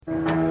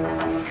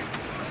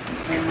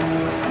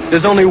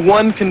There's only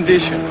one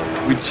condition.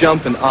 We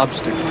jump an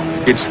obstacle.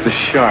 It's the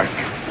shark.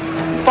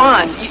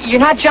 Fonz, you're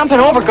not jumping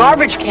over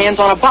garbage cans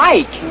on a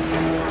bike.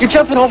 You're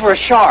jumping over a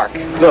shark.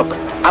 Look,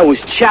 I was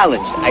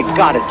challenged. I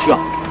gotta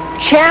jump.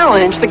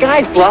 Challenge? The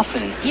guy's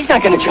bluffing. He's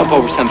not gonna jump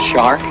over some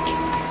shark.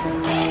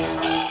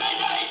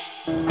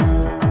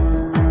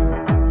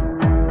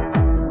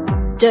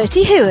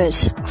 Dirty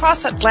Hooers.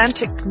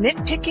 Cross-Atlantic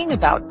nitpicking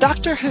about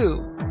Doctor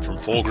Who. From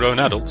 4 grown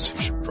adults who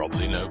should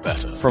probably know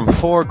better. From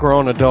 4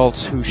 grown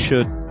adults who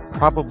should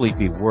probably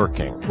be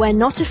working. We're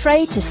not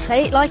afraid to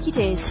say it like it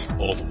is.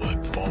 Or the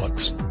word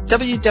bollocks.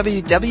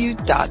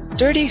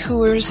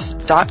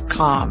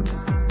 www.dirtyhooers.com.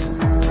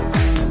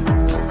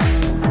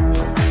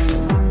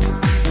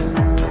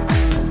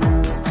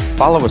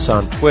 Follow us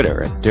on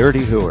Twitter at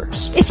Dirty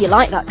Hooers. If you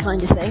like that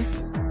kind of thing.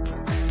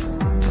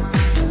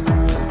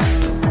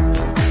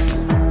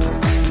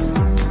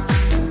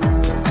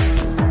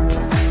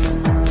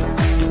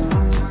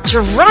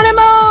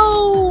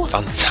 Geronimo!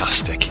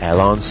 Fantastic. Hell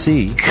on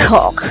sea.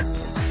 Cock.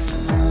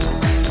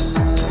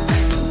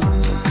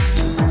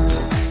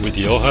 With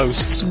your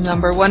hosts,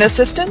 Number 1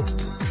 assistant,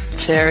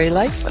 Terry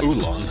Lightfoot.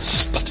 Oolong,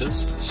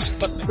 Stutters,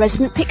 Sputnik.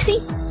 Resident Pixie,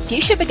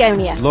 Fuchsia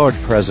Begonia. Lord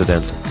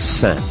President,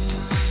 Sen.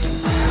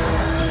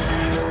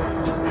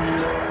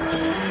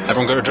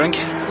 Everyone got a drink?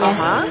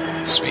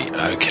 Yes. Sweet,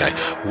 okay.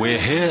 We're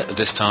here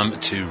this time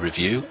to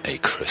review A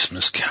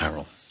Christmas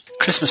Carol.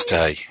 Christmas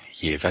Day,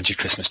 you've had your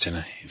Christmas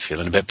dinner, you're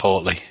feeling a bit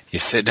portly, you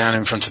sit down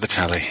in front of the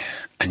telly,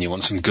 and you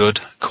want some good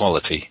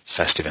quality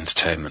festive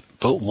entertainment.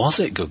 But was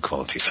it good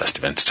quality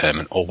festive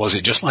entertainment, or was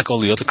it just like all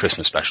the other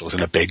Christmas specials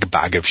in a big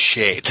bag of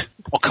shit?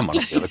 Oh, come on,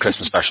 all the other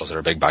Christmas specials are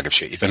a big bag of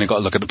shit. You've only got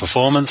to look at the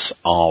performance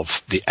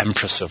of the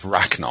Empress of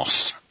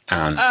Rachnos,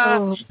 and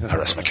I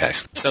rest my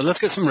case. So let's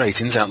get some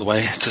ratings out of the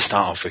way to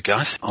start off with,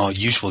 guys. Our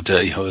usual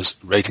Dirty Hose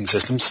rating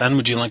system. Sen,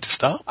 would you like to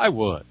start? I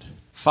would.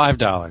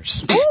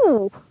 $5.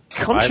 Ooh,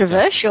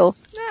 controversial.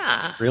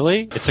 Yeah.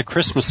 Really? It's a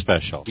Christmas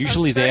special.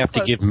 Usually they have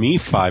to give me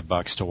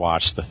 $5 to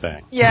watch the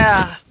thing.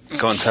 Yeah.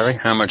 Go on, Terry.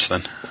 How much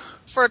then?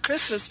 For a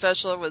Christmas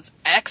special, it was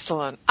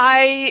excellent.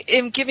 I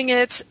am giving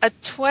it a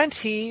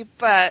 20,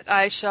 but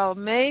I shall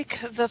make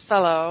the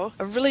fellow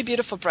a really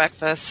beautiful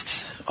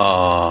breakfast.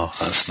 Oh,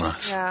 that's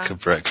nice. Yeah. Good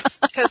breakfast.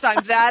 Because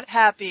I'm that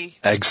happy.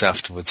 Eggs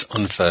afterwards,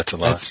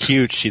 unfertilized. That's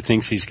cute. She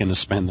thinks he's going to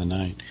spend the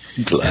night.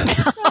 Bless.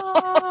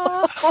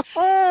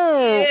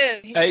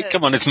 He Hey, did.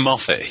 come on, it's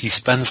Moffat. He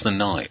spends the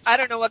night. I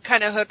don't know what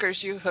kind of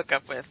hookers you hook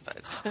up with, but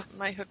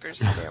my hookers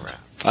stay around.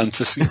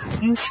 Fantasy.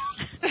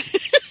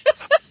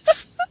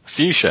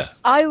 Fuchsia.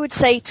 I would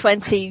say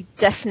 20,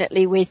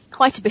 definitely, with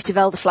quite a bit of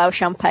elderflower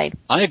champagne.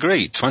 I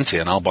agree. 20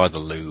 and I'll buy the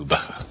lube.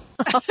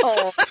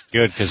 Oh.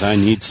 Good, because I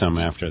need some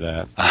after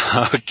that.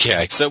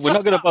 Okay, so we're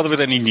not going to bother with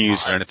any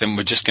news or anything.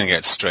 We're just going to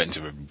get straight into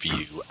a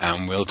review,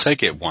 and we'll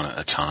take it one at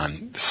a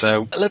time.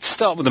 So let's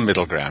start with the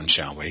middle ground,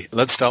 shall we?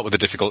 Let's start with the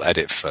difficult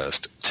edit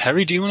first.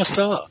 Terry, do you want to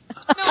start?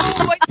 No,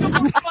 I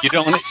don't You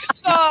don't want to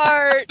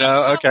start.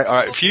 No, okay, all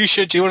right.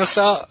 Fuchsia, do you want to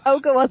start? Oh,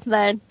 go on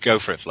then. Go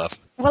for it, Fluff.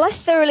 Well, I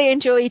thoroughly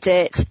enjoyed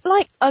it.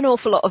 Like an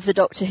awful lot of the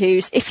Doctor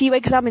Who's, if you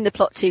examine the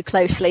plot too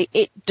closely,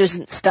 it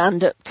doesn't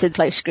stand up to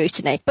close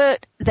scrutiny.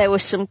 But there were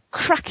some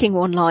cracking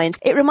one-lines.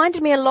 It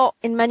reminded me a lot,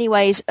 in many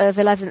ways, of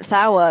 11th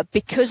Hour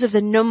because of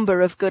the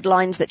number of good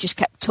lines that just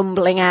kept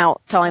tumbling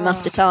out time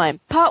after time.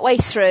 Partway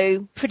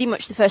through, pretty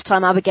much the first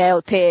time Abigail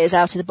appears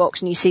out of the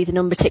box and you see the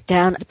number tick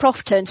down, the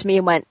prof turned to me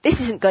and went,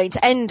 "This isn't going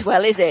to end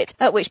well, is it?"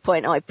 At which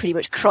point I pretty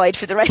much cried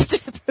for the rest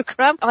of the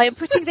programme. I am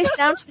putting this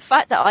down to the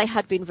fact that I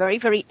had been very,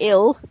 very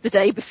ill the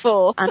day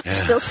before and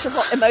still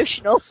somewhat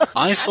emotional.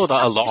 I saw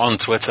that a lot on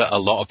Twitter. A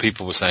lot of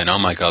people were saying, "Oh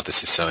my God,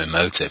 this is so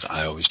emotive."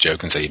 I always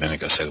joke and say you've only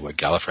got to say the word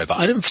Gallifrey, but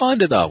I didn't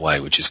find it that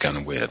way, which is kind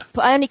of weird.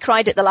 But I only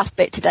cried at the last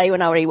bit today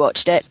when I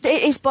rewatched it.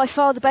 It is by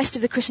far the best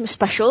of the Christmas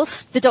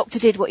specials. The Doctor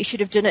did what he should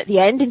have done at the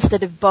end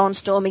instead of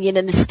barnstorming in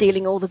and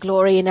stealing all the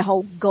glory in a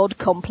whole God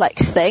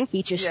complex thing.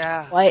 He just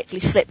quietly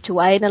slipped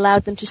away and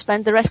allowed them to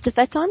spend the rest of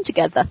their time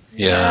together.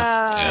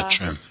 Yeah,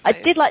 true. I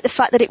did like the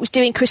fact that it was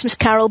doing Christmas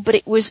Carol, but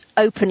it was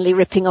openly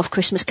ripping off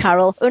Christmas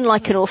Carol,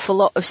 unlike an awful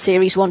lot of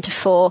series 1 to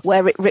 4,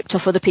 where it ripped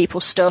off other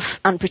people's stuff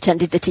and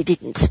pretended that it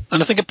didn't.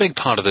 And I think a big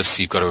part of this,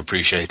 you've got to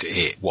appreciate,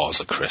 it was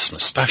a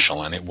Christmas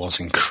special, and it was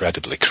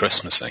incredibly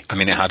Christmassy. I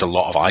mean, it had a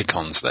lot of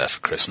icons there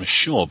for Christmas,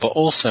 sure, but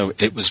also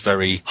it was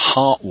very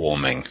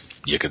heartwarming.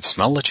 You could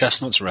smell the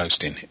chestnuts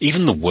roasting.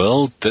 Even the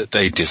world that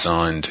they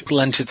designed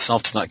lent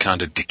itself to that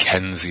kind of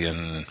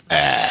Dickensian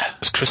air.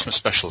 As Christmas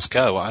specials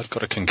go, I've got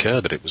to concur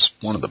that it was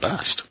one of the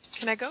best.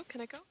 Can I go?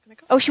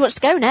 Oh, she wants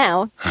to go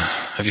now.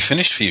 Have you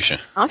finished, Fuchsia?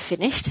 I'm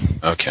finished.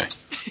 Okay.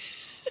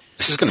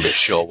 This is going to be a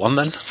short one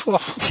then.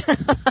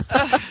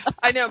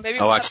 I know, maybe.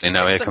 Oh, actually,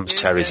 no, here comes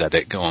Terry's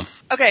edit. Go on.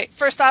 Okay,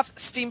 first off,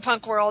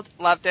 Steampunk World,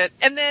 loved it.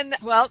 And then,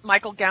 well,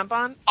 Michael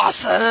Gambon,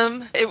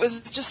 awesome. It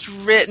was just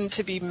written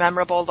to be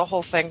memorable. The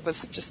whole thing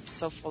was just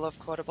so full of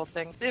quotable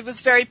things. It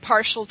was very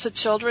partial to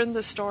children,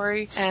 the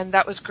story, and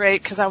that was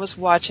great because I was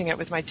watching it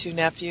with my 2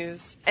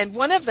 nephews. And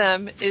one of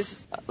them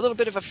is a little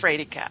bit of a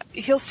fraidy cat.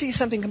 He'll see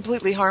something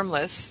completely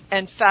harmless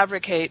and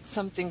fabricate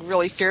something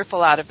really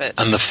fearful out of it.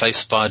 And the face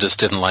spiders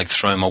didn't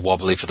throw him a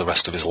wobbly for the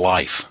rest of his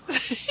life.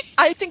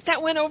 I think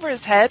that went over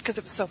his head because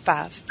it was so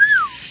fast.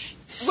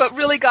 What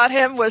really got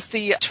him was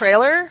the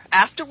trailer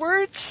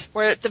afterwards,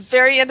 where at the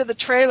very end of the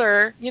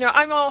trailer,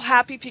 I'm all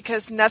happy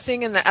because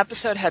nothing in the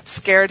episode had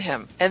scared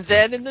him. And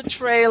then in the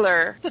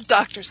trailer, the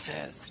doctor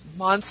says,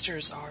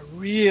 monsters are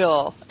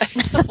real.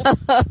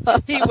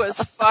 He was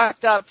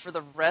fucked up for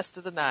the rest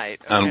of the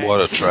night. Okay? And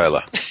what a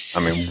trailer. I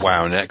mean,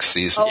 wow, next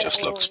season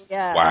just looks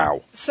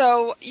wow.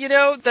 So,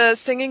 the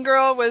singing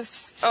girl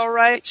was all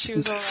right. She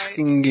was all right.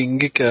 Singing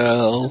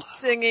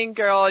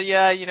girl,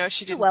 yeah.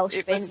 She didn't,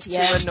 it was too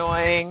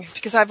annoying.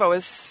 Because I've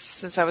always,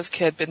 since I was a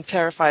kid, been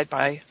terrified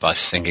by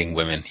singing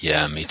women.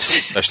 Yeah, me too.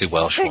 Especially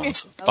Welsh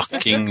ones.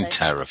 Fucking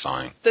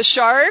terrifying. The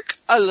shark,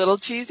 a little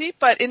cheesy,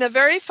 but in a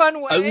very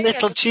fun way. A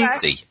little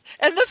cheesy.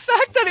 And the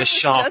fact that the it was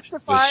shark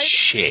justified. Was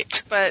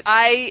shit. But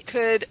I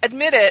could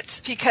admit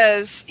it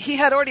because he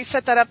had already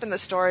set that up in the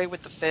story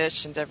with the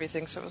fish and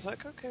everything. So it was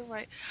like, okay,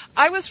 right.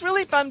 I was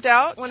really bummed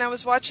out when I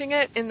was watching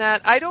it in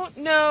that I don't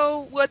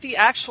know what the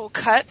actual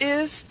cut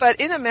is, but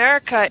in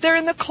America, they're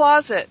in the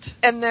closet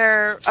and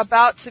they're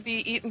about to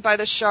be eaten by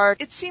the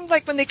shark. It seemed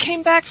like when they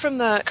came back from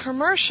the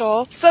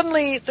commercial,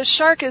 suddenly the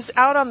shark is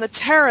out on the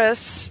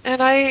terrace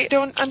and I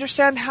don't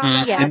understand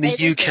how that in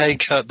the UK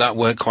cut, that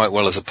worked quite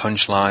well as a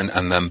punchline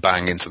and then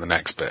bang into the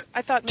next bit.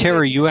 I thought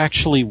Terry, you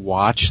actually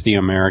watched the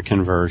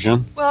American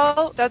version?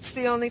 Well, that's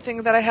the only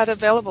thing that I had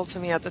available to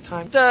me at the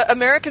time. The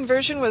American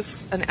version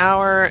was an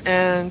hour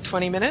and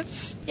 20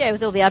 minutes. Yeah,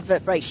 with all the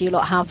advert breaks you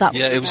lot have that.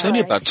 Yeah, it was only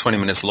about 20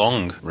 minutes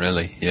long,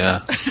 really, yeah.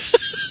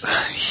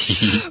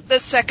 The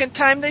second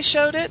time they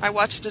showed it, I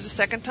watched it a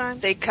second time,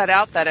 they cut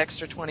out that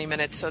extra 20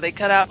 minutes, so they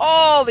cut out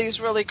all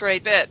these really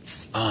great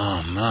bits.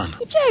 Oh, man.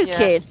 You're joking.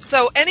 Yeah.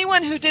 So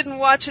anyone who didn't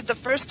watch it the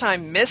first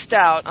time missed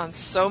out on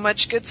so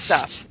much good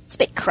stuff. It's a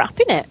bit crap,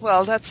 isn't it?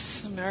 Well,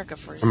 that's America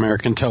for you.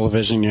 American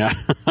television, yeah.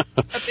 A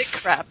bit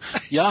crap.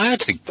 Yeah, I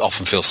actually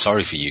often feel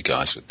sorry for you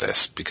guys with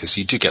this, because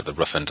you do get the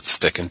rough end of the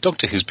stick, and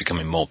Doctor Who's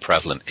becoming more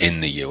prevalent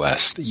in the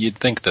US. You'd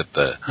think that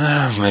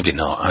maybe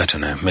not, I don't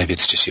know, maybe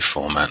it's just your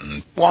format,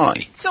 and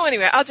why? So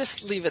anyway, I'll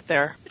just leave it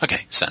there. Okay,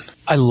 Sen.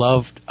 I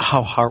loved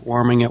how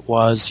heartwarming it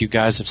was. You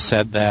guys have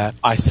said that.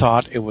 I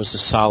thought it was a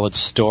solid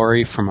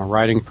story from a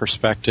writing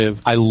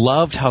perspective. I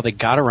loved how they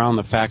got around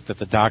the fact that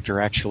the Doctor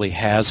actually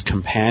has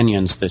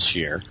companions this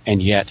year,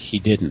 and yet he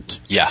didn't.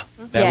 Yeah.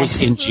 That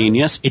was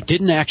ingenious. It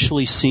didn't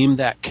actually seem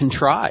that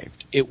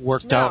contrived. It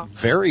worked out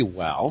very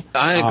well.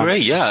 I agree,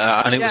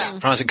 yeah. And it was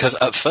surprising because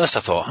at first I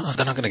thought,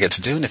 they're not going to get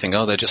to do anything.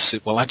 Oh, they're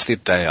just, well, actually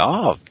they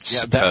are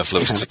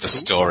superfluous to the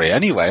story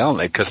anyway, aren't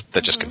they? Because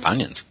they're just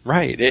companions.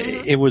 Right.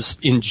 It was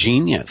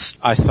ingenious.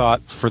 I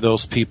thought for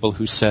those people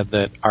who said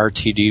that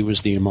RTD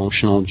was the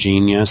emotional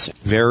genius,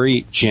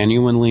 very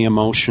genuinely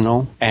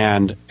emotional.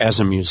 And as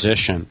a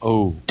musician,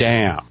 oh,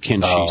 damn,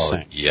 can she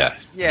sing? Yeah.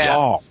 Yeah.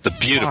 Oh, the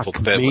beautiful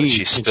bit where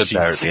she stood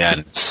there at the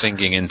end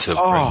singing into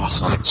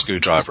Sonic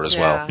Screwdriver as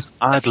well.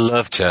 I'd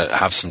love to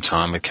have some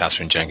time with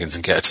Catherine Jenkins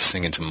and get her to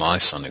sing into my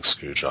Sonic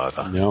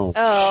Screwdriver. No.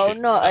 Oh,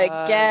 not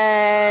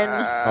again.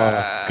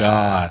 Oh,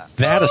 God.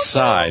 That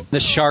aside, the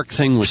shark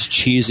thing was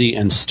cheesy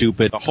and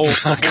stupid. The whole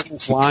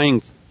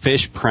flying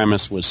fish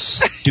premise was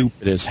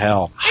stupid as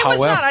hell. It was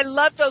not. I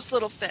love those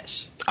little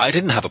fish. I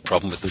didn't have a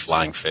problem with the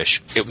flying fish.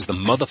 It was the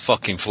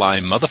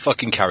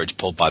motherfucking carriage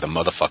pulled by the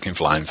motherfucking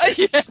flying fish.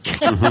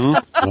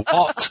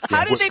 What?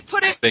 How did they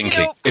put it?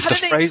 Thinking, if the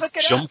phrase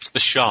 "jumped the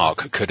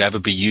shark" could ever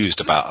be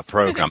used about a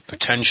program,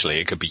 potentially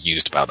it could be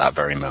used about that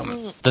very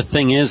moment. The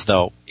thing is,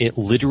 though, it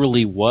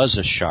literally was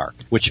a shark,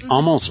 which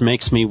almost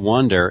makes me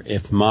wonder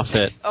if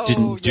Moffat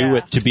didn't do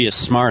it to be a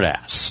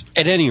smartass.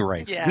 At any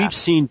rate, we've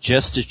seen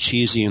just as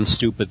cheesy and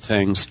stupid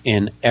things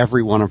in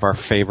every one of our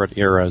favorite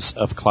eras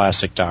of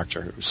classic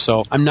Doctor Who.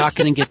 So I'm not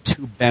going to get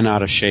too bent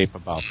out of shape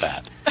about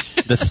that.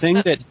 The thing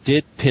that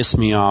did piss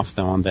me off,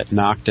 though, and that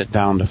knocked it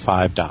down to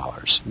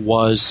 $5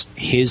 was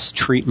his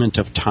treatment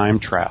of time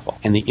travel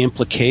and the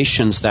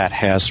implications that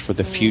has for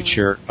the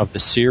future of the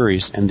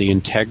series and the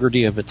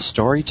integrity of its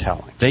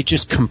storytelling. They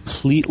just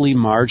completely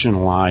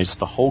marginalized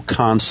the whole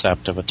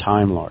concept of a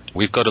Time Lord.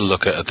 We've got to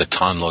look at the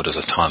Time Lord as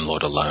a Time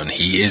Lord alone.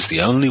 He is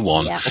the only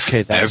one. Yeah.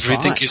 Okay, that's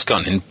everything fine. is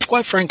gone. And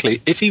quite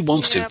frankly, if he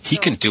wants to, he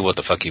can do what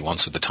the fuck he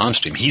wants with the time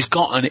stream. He's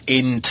got an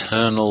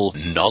internal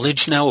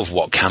knowledge now of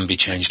what can be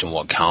changed and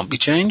what can't be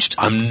changed.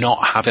 I'm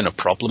not having a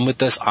problem with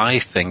this. I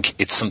think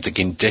it's something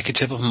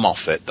indicative of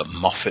Moffat that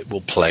Moffat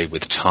will play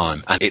with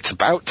time. And it's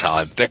about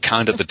time that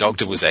kind of the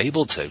Doctor was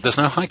able to. There's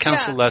no High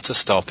Council there to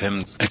stop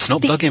him. It's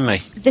not bugging me.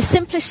 The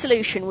simplest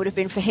solution would have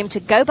been for him to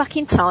go back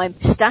in time,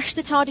 stash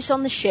the TARDIS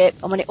on the ship,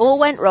 and when it all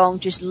went wrong,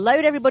 just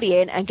load everybody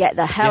in and get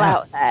the hell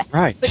out there.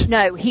 Right. But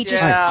no, he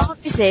just can't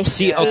resist.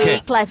 See, okay. Really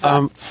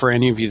clever. For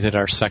any of you that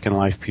are Second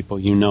Life people,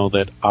 you know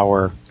that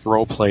our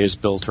role play is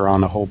built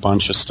around a whole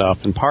bunch of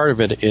stuff, and part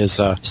of it is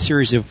a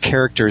series of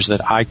characters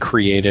that I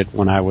created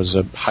when I was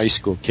a high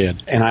school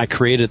kid, and I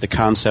created the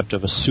concept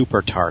of a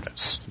super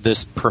TARDIS,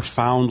 this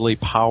profoundly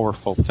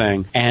powerful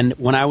thing. And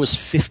when I was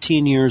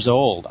 15 years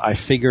old, I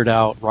figured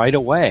out right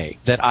away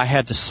that I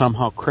had to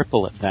somehow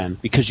cripple it then,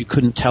 because you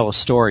couldn't tell a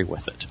story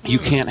with it. You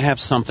can't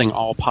have something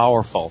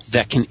all-powerful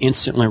that can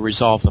instantly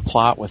resolve the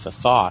plot with a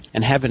thought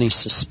and have any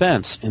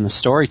suspense in the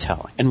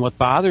storytelling. And what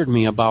bothered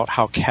me about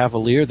how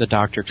cavalier the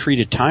Doctor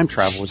treated time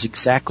travel was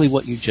exactly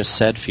what you just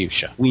said,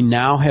 Fuchsia. We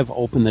now have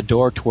opened the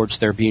door towards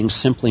there being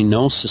simply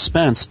no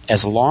suspense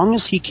as long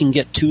as he can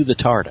get to the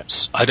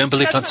TARDIS. I don't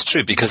believe that's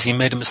true, because he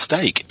made a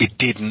mistake. It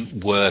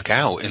didn't work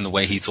out in the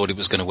way he thought it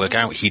was going to work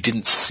out. He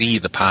didn't see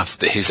the path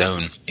that his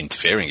own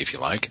interfering, if you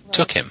like,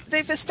 took him.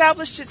 They've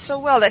established it so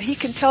well that he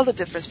can tell the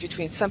difference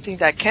between something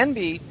that can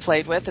be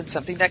played with and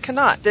something that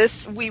cannot.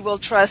 This, we will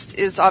trust,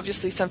 is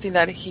obviously something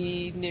that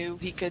he knew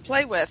he could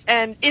play with.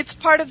 And it's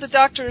part of the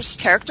Doctor's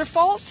character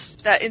fault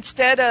that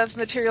instead of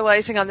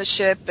materializing on the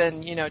ship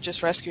and,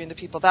 just rescuing the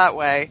people that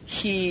way,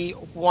 he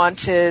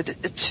wanted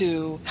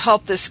to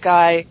help this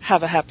guy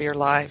have a happier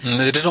life. And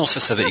they did also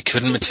say that he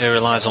couldn't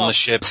materialize on the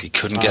ships, he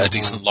couldn't get a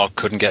decent log,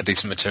 couldn't get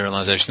decent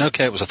materialization.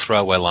 Okay, it was a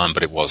throwaway line,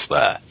 but it was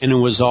there. And it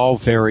was all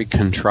very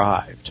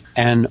contrived.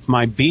 And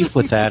my beef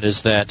with that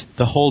is that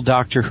the whole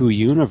Doctor Who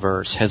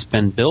universe has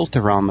been built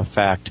around the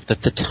fact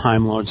that the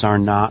Time Lords are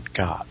not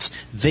gods.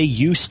 They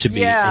used to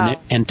be,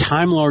 and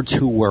Time Lords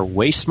who were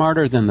way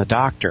smarter than the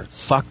Doctor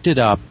fucked it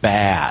up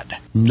bad.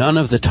 None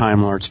of the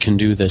Time Lords can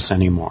do this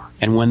anymore.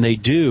 And when they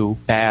do,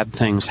 bad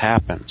things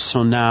happen.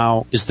 So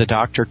now, is the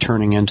Doctor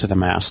turning into the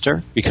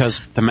Master?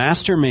 Because the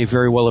Master may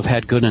very well have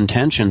had good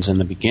intentions in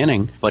the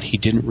beginning, but he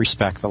didn't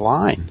respect the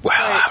line. Well,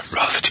 that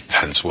rather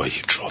depends where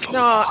you draw the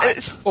line.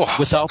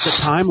 Without the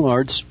Time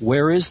Lords,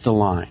 where is the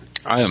line?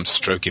 I am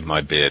stroking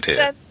my beard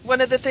here.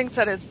 One of the things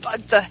that has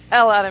bugged the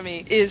hell out of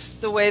me is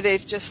the way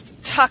they've just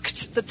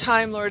tucked the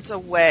Time Lords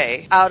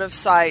away, out of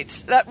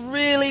sight. That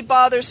really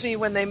bothers me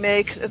when they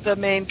make the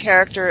main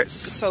character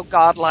so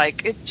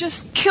godlike. It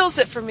just kills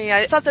it for me.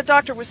 I thought the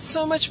Doctor was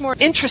so much more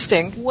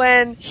interesting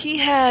when he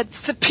had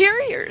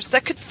superiors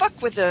that could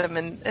fuck with him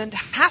and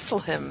hassle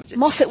him.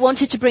 Moffat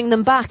wanted to bring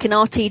them back, and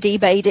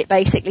RTD made it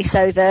basically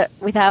so that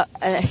without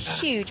a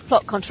huge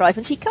plot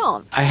contrivance, he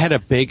can't. I had a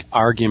big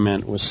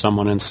argument with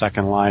someone in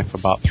Second Life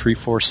about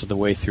 3/4 of the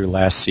way through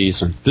last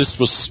season. This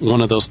was one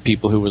of those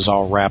people who was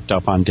all wrapped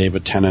up on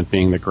David Tennant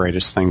being the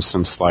greatest thing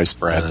since sliced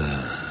bread.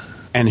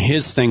 And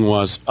his thing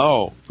was,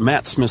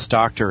 Matt Smith's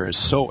Doctor is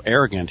so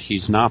arrogant,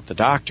 he's not the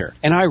Doctor.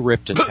 And I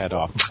ripped his head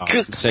off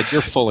and said,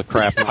 you're full of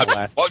crap and all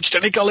that. Watched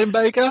any Colin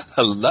Baker?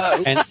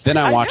 Hello? And then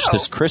I watched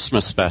this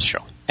Christmas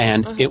special,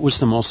 and it was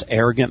the most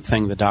arrogant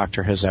thing the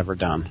Doctor has ever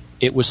done.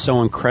 It was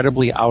so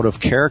incredibly out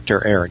of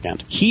character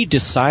arrogant. He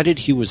decided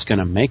he was going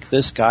to make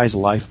this guy's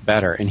life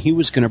better, and he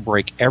was going to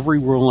break every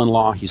rule and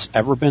law he's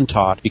ever been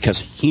taught because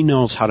he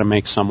knows how to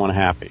make someone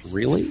happy.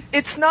 Really?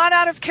 It's not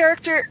out of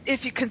character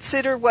if you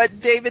consider what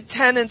David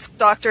Tennant's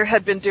Doctor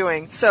had been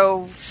doing.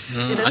 So,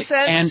 in a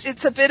sense,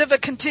 it's a bit of a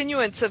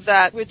continuance of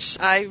that, which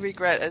I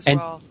regret as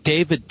well. And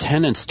David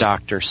Tennant's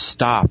Doctor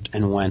stopped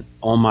and went,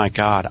 oh my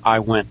God, I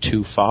went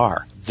too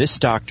far. This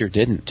Doctor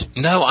didn't.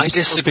 No, I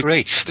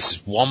disagree. This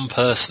is one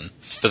person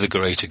for the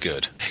greater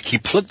good. He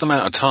plucked them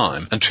out of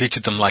time and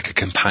treated them like a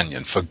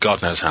companion for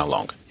God knows how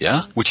long,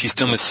 yeah? Which he's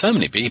done with so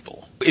many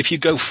people. If you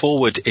go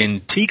forward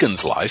in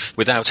Tegan's life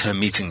without her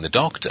meeting the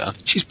Doctor,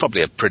 she's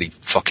probably a pretty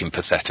fucking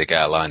pathetic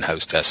airline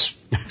hostess,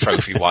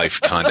 trophy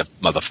wife kind of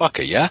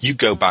motherfucker, yeah? You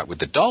go back with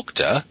the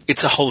Doctor,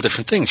 it's a whole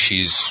different thing.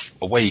 She's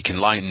awake,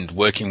 enlightened,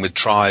 working with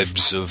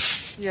tribes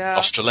of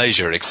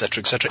Australasia,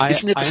 etc., etc.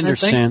 Isn't it the same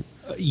thing?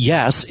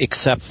 Yes,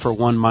 except for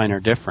one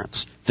minor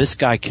difference. This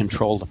guy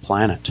controlled a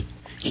planet.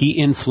 He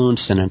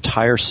influenced an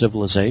entire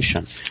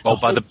civilization. Well,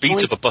 by the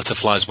beat of a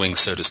butterfly's wing,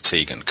 so does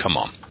Tegan. Come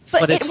on.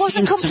 But it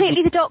wasn't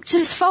completely the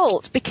Doctor's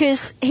fault,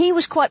 because he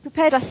was quite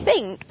prepared, I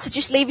think, to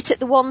just leave it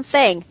at the one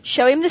thing.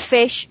 Show him the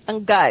fish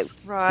and go.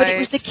 Right. But it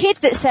was the kid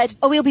that said,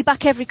 we'll be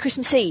back every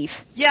Christmas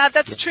Eve. Yeah,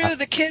 that's true.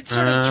 The kid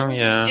sort of drew him in.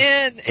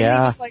 And he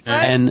was like,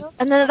 and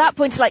then at that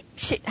point, it's like,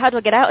 shit, how do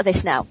I get out of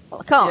this now?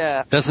 Well, I can't.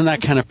 Yeah. Doesn't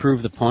that kind of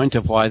prove the point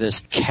of why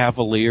this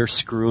cavalier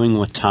screwing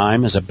with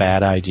time is a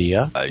bad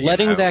idea?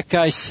 Letting that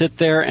guy sit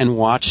there and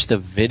watch the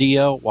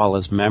video while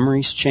his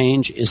memories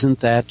change, isn't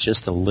that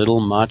just a little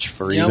much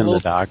for even the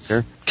Doctor?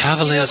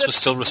 Cavaliers were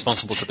still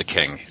responsible to the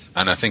king,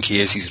 and I think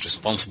he's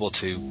responsible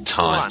to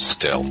time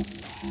still.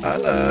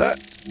 Alert!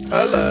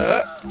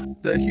 Alert!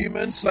 The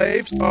human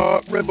slaves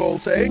are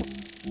revolting.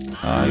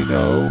 I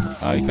know.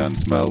 I can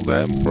smell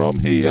them from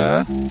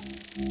here.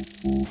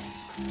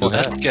 Well,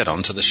 let's get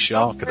on to the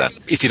shark then.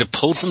 If he'd have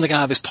pulled something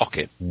out of his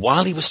pocket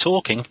while he was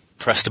talking,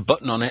 pressed a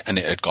button on it, and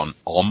it had gone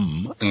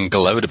and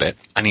glowed a bit,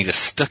 and he'd have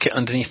stuck it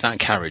underneath that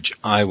carriage,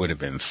 I would have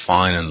been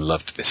fine and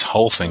loved this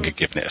whole thing and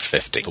given it a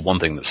 50. The one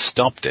thing that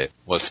stopped it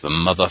was the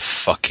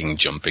motherfucking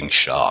jumping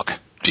shark.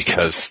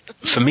 Because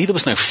for me, there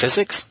was no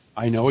physics.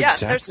 I know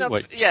exactly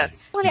what you're saying.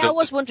 Well, yeah, I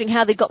was wondering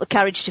how they got the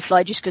carriage to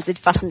fly just because they'd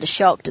fastened a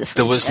shark to the front.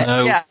 There was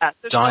no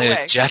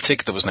diegetic,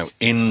 no there was no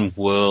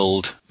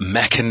in-world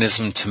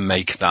mechanism to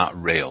make that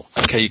real.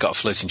 Okay, you got a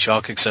floating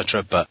shark,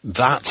 etc., but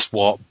that's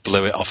what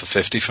blew it off a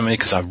 50 for me,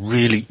 because I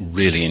really,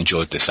 really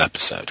enjoyed this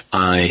episode.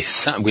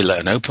 We lit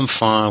an open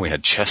fire, we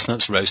had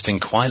chestnuts roasting,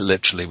 quite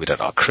literally, we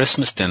did our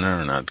Christmas dinner,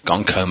 and I'd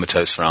gone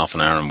comatose for half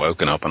an hour and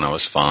woken up and I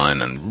was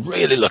fine, and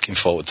really looking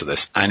forward to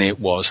this. And it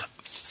was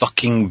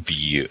fucking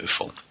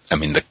beautiful. I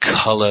mean, the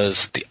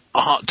colours, the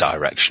art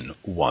direction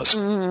was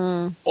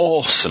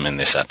awesome in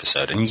this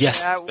episode. And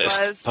yes,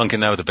 there's punk in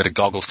there with a bit of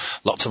goggles,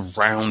 lots of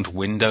round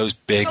windows,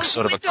 big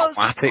sort of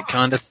aquatic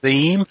kind of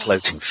theme,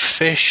 floating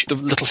fish, the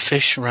little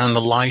fish around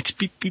the light,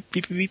 beep, beep,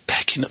 beep, beep, beep,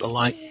 pecking at the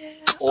light.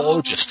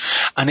 Gorgeous.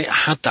 And it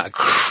had that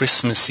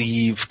Christmas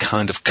Eve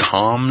kind of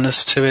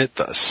calmness to it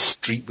that a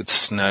street with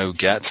snow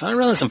gets. I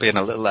realise I'm being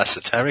a little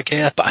esoteric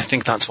here, but I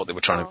think that's what they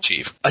were trying to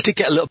achieve. I did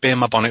get a little bee in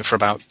my bonnet for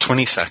about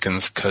 20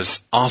 seconds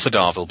because Arthur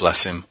Darvill,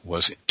 bless him,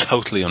 was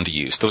totally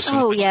underused. There was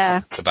some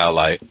about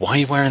like, why are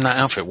you wearing that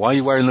outfit? Why are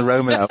you wearing the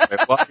Roman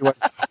outfit? Why are you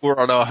we're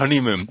on our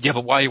honeymoon. Yeah,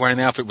 but why are you wearing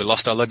the outfit? We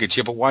lost our luggage.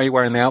 Yeah, but why are you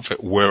wearing the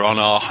outfit? We're on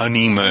our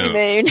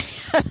honeymoon.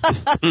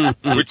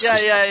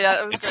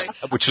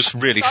 Which was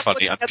really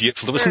funny and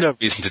beautiful. There was no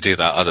reason to do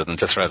that other than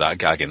to throw that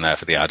gag in there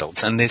for the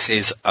adults. And this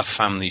is a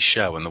family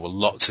show, and there were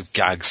lots of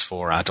gags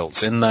for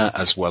adults in there,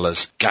 as well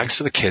as gags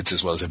for the kids,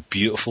 as well as a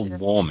beautiful,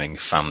 warming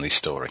family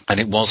story.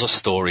 And it was a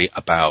story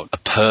about a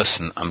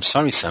person, I'm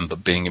sorry, Sam,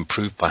 but being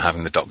improved by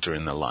having the doctor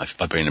in their life,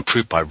 by being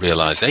improved by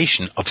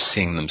realization of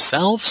seeing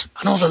themselves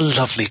and all the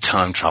lovely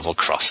time travel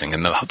crossing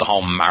and the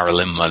whole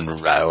Marilyn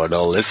Monroe and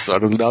all this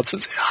sort of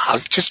nonsense.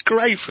 It's just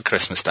great for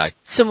Christmas Day.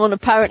 Someone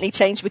apparently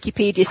changed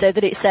Wikipedia so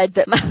that it said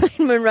that Marilyn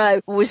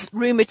Monroe was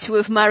rumoured to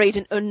have married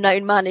an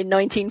unknown man in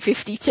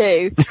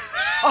 1952.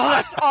 Oh,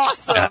 that's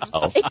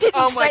awesome. It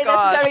didn't say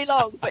that very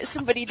long, but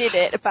somebody did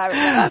it, apparently.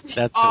 That's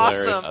awesome.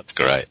 Hilarious. That's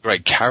great.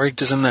 Great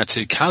characters in there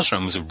too.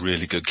 Kazran was a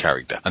really good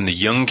character. And the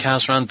young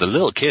Kazran, the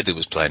little kid who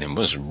was playing him,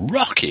 was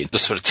rocking. The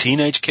sort of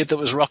teenage kid that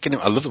was rocking him.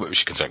 I love the way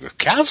she comes out with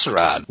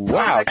Kazran.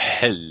 Wow.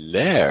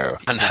 Hello.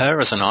 And her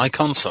as an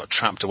icon, sort of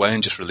trapped away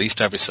and just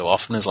released every so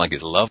often as like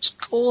his love. It's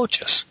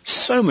gorgeous.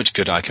 So much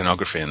good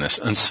iconography in this,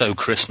 and so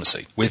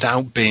Christmassy,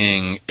 without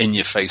being in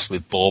your face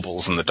with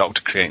baubles and the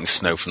Doctor creating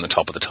snow from the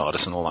top of the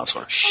TARDIS and all that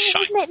sort of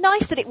shit. Isn't it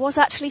nice that it was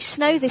actually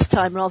snow this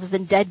time rather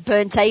than dead,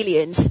 burnt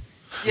aliens?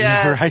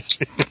 Yeah. Right.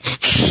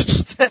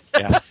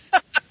 Yeah.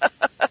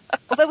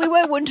 Although we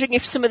were wondering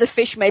if some of the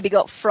fish maybe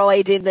got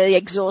fried in the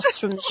exhausts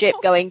from the ship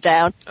going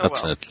down.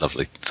 That's a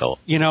lovely thought.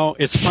 You know,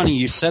 it's funny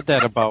you said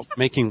that about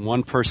making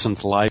one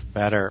person's life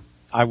better.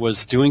 I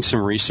was doing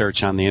some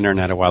research on the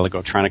internet a while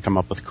ago trying to come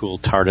up with cool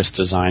TARDIS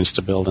designs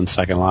to build in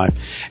Second Life.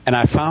 And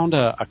I found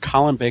a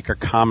Colin Baker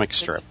comic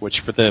strip, which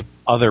for the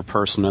other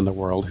person in the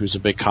world who's a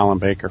big Colin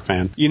Baker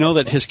fan, you know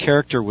that his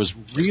character was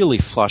really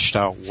fleshed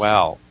out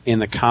well in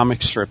the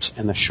comic strips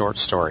and the short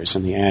stories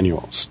and the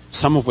annuals,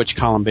 some of which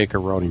Colin Baker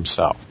wrote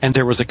himself. And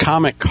there was a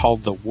comic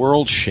called The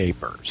World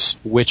Shapers,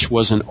 which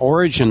was an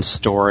origin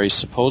story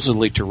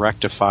supposedly to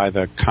rectify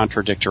the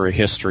contradictory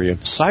history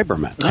of the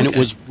Cybermen. Okay. And it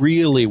was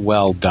really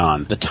well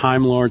done. The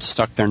Time Lords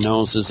stuck their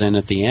noses in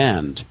at the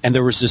end. And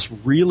there was this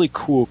really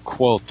cool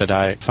quote that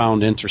I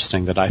found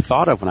interesting that I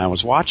thought of when I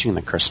was watching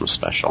the Christmas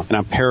special. And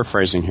I'm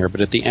paraphrasing here,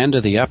 but at the end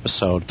of the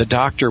episode, the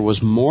Doctor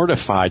was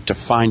mortified to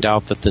find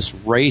out that this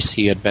race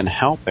he had been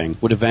helping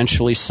would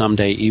eventually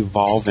someday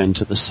evolve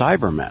into the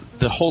Cybermen.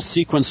 The whole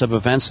sequence of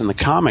events in the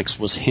comics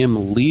was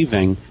him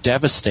leaving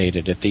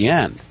devastated at the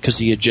end because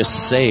he had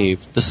just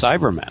saved the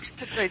Cybermen.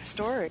 It's a great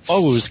story.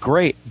 Oh, it was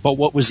great. But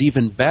what was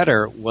even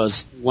better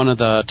was one of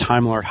the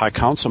Time Lord High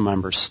Council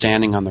members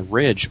standing on the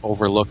ridge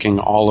overlooking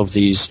all of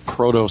these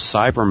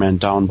proto-Cybermen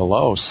down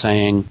below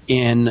saying,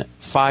 in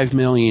 5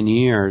 million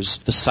years,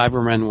 the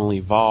Cybermen will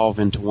evolve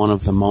into one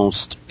of the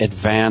most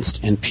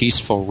advanced and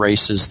peaceful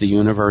races the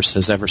universe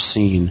has ever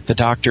seen. The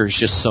Doctor is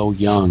just so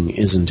young,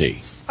 isn't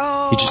he?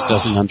 Oh. He just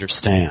doesn't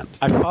understand.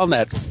 I found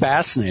that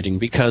fascinating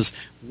because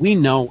we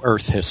know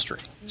Earth history.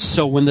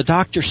 So when the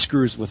Doctor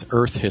screws with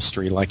Earth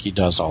history like he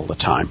does all the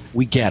time,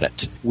 we get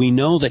it. We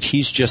know that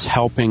he's just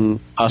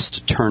helping us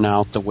to turn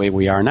out the way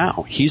we are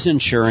now. He's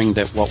ensuring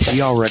that what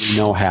we already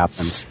know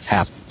happens.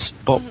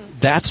 But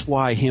that's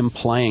why him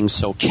playing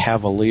so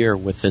cavalier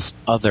with this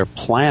other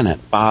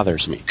planet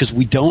bothers me, because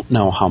we don't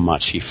know how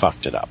much he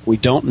fucked it up. We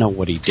don't know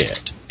what he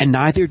did. And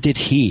neither did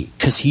he,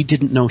 because he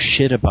didn't know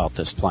shit about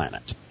this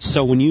planet.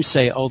 So when you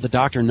say, oh, the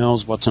Doctor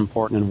knows what's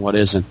important and what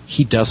isn't,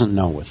 he doesn't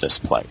know with this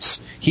place.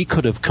 He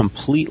could have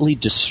completely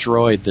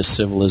destroyed this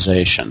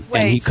civilization,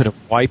 and he could have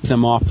wiped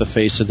them off the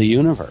face of the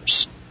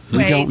universe.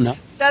 We don't know.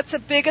 That's a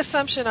big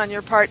assumption on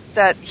your part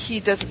that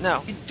he doesn't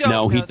know.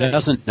 No, he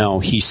doesn't know.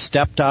 He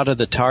stepped out of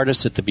the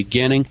TARDIS at the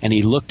beginning, and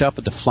he looked up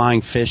at the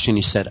flying fish, and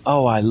he said,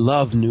 "Oh, I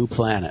love new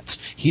planets."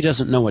 He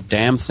doesn't know a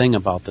damn thing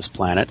about this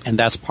planet, and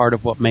that's part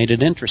of what made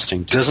it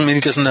interesting to him. Doesn't mean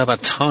he doesn't know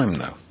about time,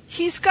 though.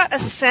 He's got a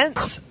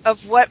sense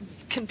of what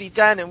can be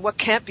done and what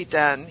can't be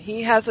done.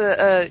 He has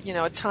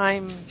a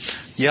time.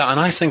 Yeah, and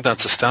I think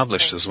that's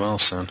established as well,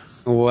 son.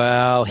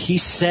 Well, he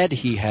said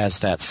he has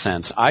that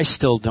sense. I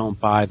still don't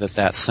buy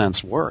that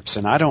sense works,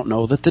 and I don't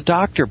know that the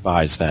Doctor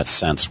buys that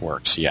sense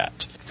works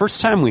yet.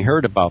 First time we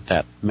heard about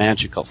that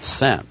magical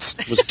sense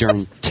was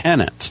during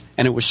Tennant,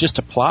 and it was just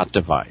a plot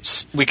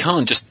device. We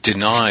can't just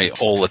deny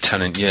all the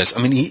Tennant years.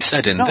 I mean, he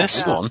said in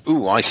this one,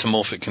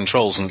 isomorphic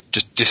controls, and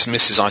just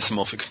dismisses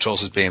isomorphic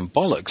controls as being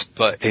bollocks.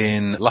 But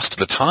in Last of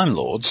the Time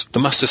Lords, the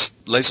Master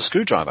Laser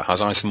Screwdriver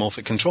has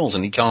isomorphic controls,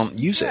 and he can't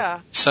use it.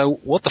 So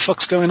what the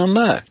fuck's going on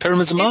there?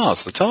 Pyramids of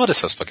Mars, the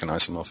TARDIS has fucking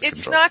isomorphic controls.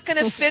 It's not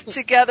going to fit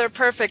together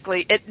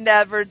perfectly. It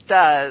never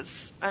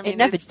does. I mean, it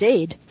never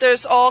did.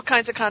 There's all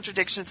kinds of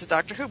contradictions in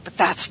Doctor Who, but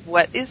that's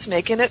what is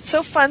making it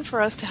so fun for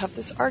us to have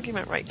this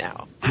argument right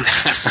now.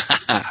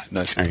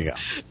 Nice. There you go.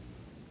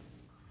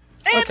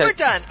 And we're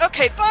done.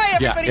 Okay, bye,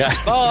 everybody.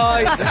 Yeah.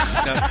 Bye.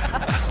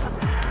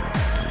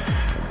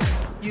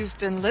 You've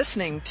been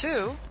listening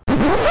to...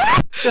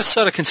 Just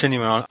sort of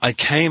continuing on, I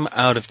came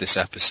out of this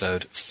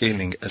episode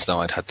feeling as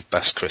though I'd had the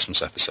best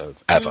Christmas episode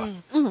ever.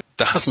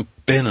 There hasn't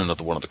been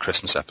another one of the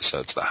Christmas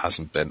episodes that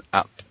hasn't been,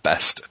 at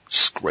best,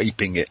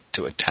 scraping it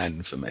to a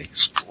 10 for me.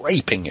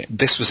 Scraping it.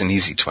 This was an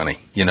easy 20.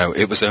 You know,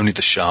 it was only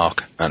the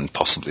shark and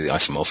possibly the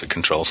isomorphic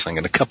controls thing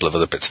and a couple of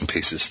other bits and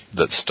pieces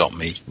that stopped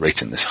me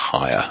rating this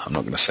higher. I'm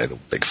not going to say the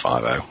big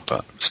 5-0,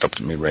 but stopped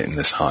me rating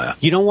this higher.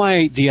 You know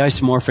why the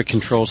isomorphic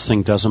controls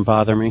thing doesn't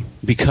bother me?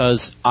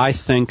 Because I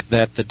think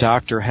that the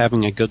Doctor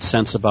having a good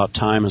sense about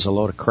time is a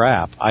load of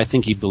crap. I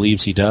think he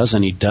believes he does,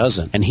 and he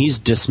doesn't. And he's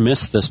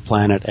dismissed this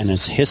planet and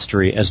its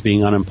history as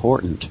being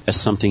unimportant,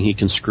 as something he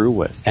can screw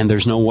with. And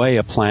there's no way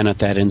a planet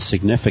that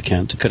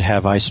insignificant could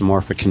have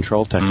isomorphic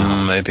control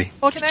technology. Maybe.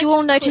 Or did you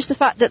all notice the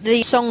fact that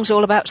the song's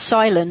all about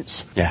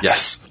silence? Yeah.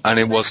 Yes. And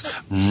it was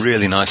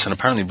really nice and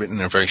apparently written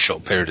in a very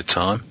short period of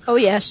time. Oh,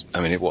 yes.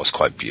 I mean, it was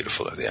quite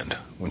beautiful at the end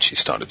when she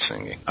started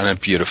singing. And a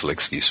beautiful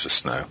excuse for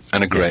snow.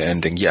 And a great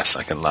ending. Yes,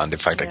 I can land. In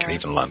fact, I can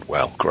even land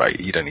well.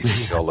 Great. You don't need to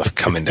see all the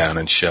coming down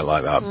and shit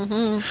like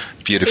that.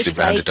 Beautifully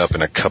rounded up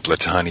in a couple of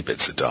tiny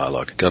bits of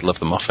dialogue. God love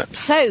the Moffat.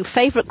 So,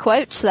 favourite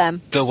quotes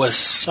then? There were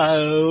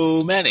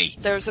so many.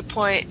 There's a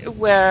point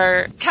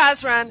where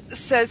Kazran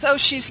says, "Oh,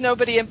 she's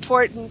nobody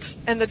important."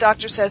 And the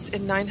Doctor says,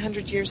 "In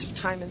 900 years of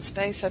time and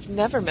space, I've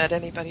never met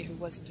anybody who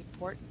wasn't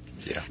important."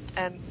 Yeah.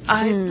 And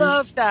I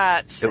love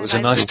that. It was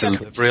a nice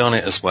delivery on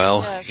it as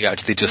well. Yes. He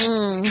actually just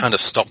kind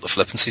of stopped the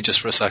flippancy just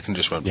for a second,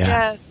 just went,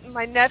 Yes.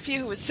 My nephew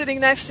who was sitting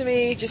next to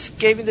me just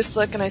gave me this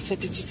look and I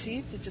said, "Did you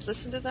see? Did you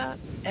listen to that?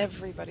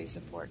 Everybody's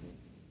important."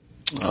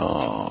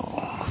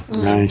 oh,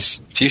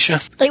 Nice.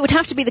 Fuchsia? It would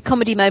have to be the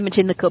comedy moment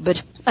in the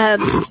cupboard.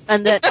 And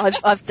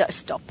that I've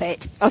stop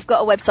it. I've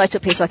got a website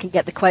up here so I can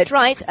get the quote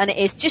right, and it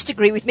is "Just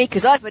agree with me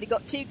because I've only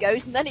got 2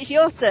 goes, and then it's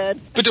your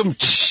turn."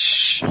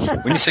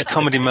 When you said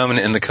comedy moment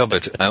in the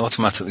cupboard, I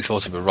automatically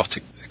thought of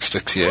erotic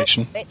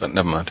asphyxiation, but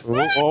never mind.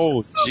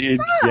 Oh, gee,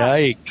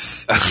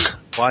 yikes.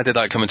 Why did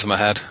that come into my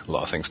head? A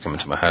lot of things come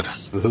into my head.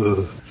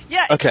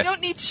 Yeah, Okay. You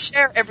don't need to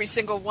share every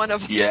single one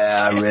of them.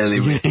 Yeah, I really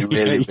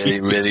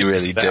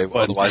do.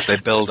 Otherwise they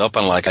build up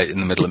and like in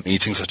the middle of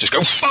meetings I just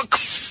go, "Fuck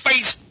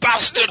face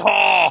bastard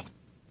whore!"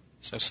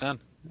 So sad.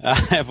 I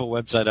have a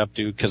website up,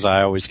 too, because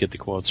I always get the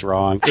quotes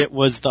wrong. It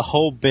was the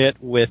whole bit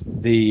with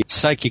the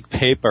psychic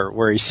paper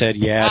where he said,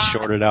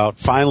 shorted out,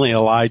 finally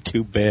a lie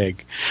too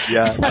big.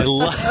 Yeah. I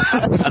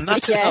love And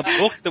that's in that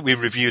book that we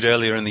reviewed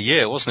earlier in the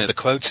year, wasn't it? The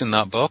quotes in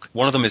that book.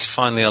 One of them is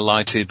finally a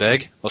lie too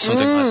big, or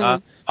something like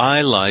that.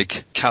 I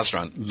like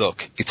Kazran.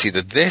 Look, it's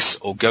either this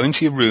or going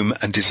to your room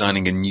and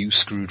designing a new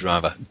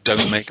screwdriver.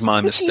 Don't make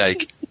my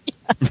mistake.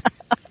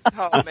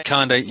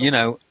 Kinda, you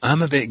know,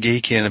 I'm a bit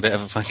geeky and a bit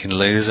of a fucking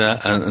loser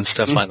and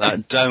stuff like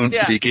that. Don't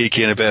be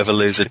geeky and a bit of a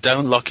loser.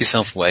 Don't lock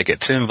yourself away, get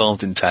too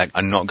involved in tech,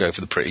 and not go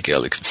for the pretty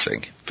girl who can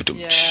sing.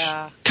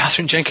 Yeah.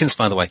 Catherine Jenkins,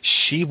 by the way,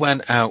 she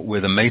went out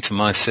with a mate of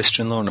my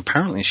sister-in-law, and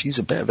apparently she's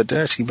a bit of a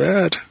dirty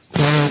bird.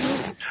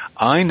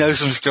 I know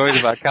some stories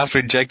about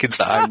Catherine Jenkins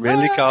that I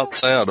really can't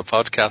say on a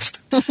podcast.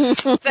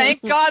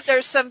 Thank God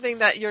there's something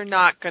that you're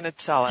not going to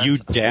tell us. You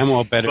damn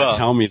well better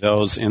tell me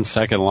those in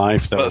Second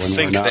Life, though. But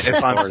think that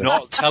if I'm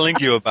not telling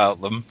you about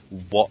them,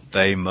 what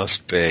they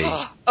must be.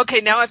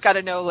 Okay, now I've got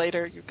to know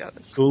later. You've got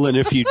to. Cool, and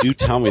if you do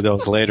tell me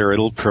those later,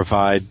 it'll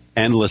provide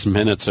endless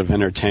minutes of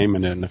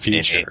entertainment in the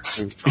future.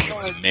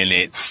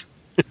 Minutes.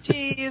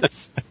 Jeez.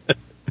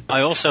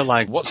 I also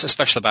like, what's so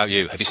special about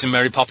you? Have you seen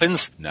Mary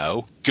Poppins?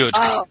 No. Good,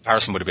 because the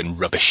comparison would have been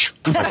rubbish.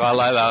 I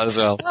like that as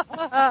well.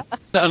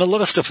 And a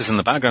lot of stuff is in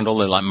the background, all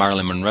the like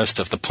Marilyn Monroe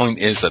stuff. The point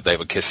is that they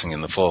were kissing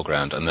in the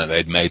foreground and that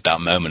they'd made that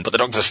moment. But the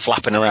Doctor's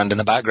flapping around in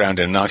the background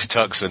in a nice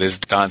tux with his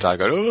tie-and-tie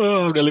going,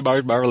 "Oh, I really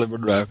married Marilyn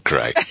Monroe."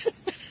 Great.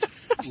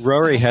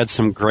 Rory had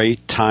some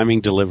great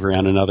timing delivery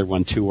on another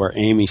one, too, where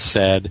Amy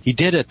said, he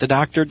did it, the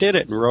doctor did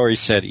it. And Rory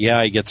said,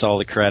 yeah, he gets all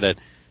the credit,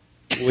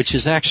 which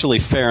is actually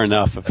fair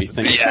enough if you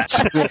think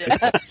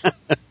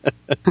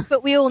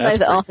But we all know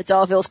that Arthur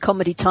Darville's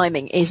comedy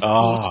timing is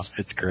beautiful.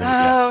 It's great.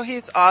 Oh,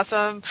 he's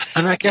awesome.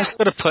 And I guess I've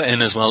got to put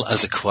in as well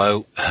as a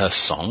quote her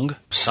song,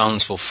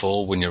 Silence Will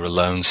Fall When You're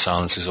Alone,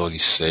 Silence Is All You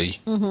See.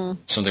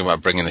 Mm-hmm. Something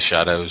about bringing the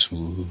shadows.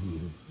 Ooh.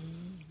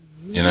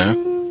 You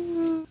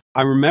know?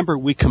 I remember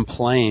we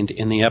complained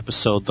in the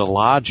episode The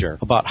Lodger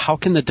about how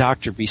can the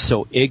doctor be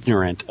so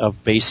ignorant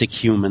of basic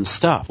human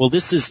stuff. Well,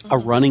 this is a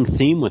running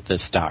theme with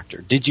this doctor.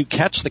 Did you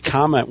catch the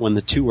comment when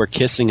the two were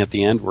kissing at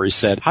the end where he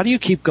said, how do you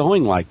keep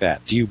going like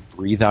that? Do you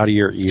breathe out of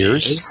your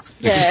ears?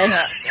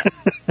 Yeah.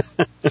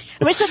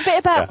 It's a bit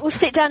about, we'll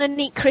sit down and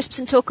eat crisps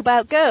and talk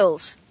about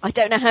girls. I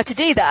don't know how to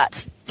do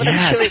that, but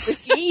I'm sure it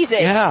was easy.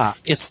 Yeah,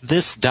 it's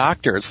this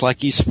doctor. It's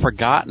like he's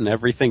forgotten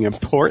everything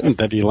important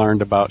that he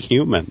learned about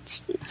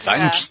humans.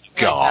 Thank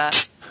God.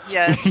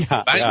 Yes.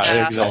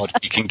 Thank God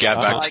you can get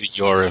back to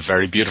you're a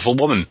very beautiful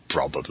woman,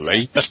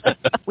 probably.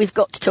 We've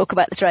got to talk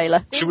about the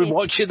trailer. Should we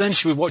watch it then?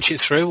 Should we watch it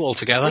through all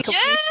together?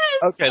 Yes!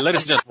 Okay,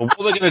 ladies and gentlemen,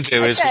 what we're going to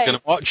do is we're going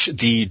to watch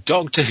the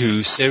Doctor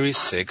Who Series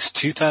 6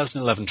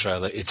 2011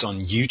 trailer. It's on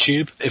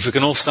YouTube. If we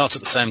can all start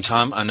at the same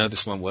time, I know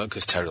this won't work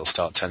because Terry will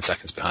start 10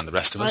 seconds behind the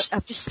rest of us.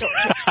 I've just stopped.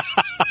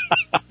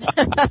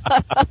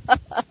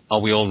 Are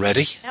we all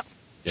ready? Yep.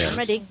 Yeah. I'm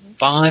ready.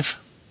 5,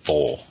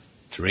 4,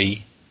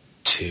 3,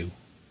 2,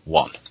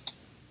 1.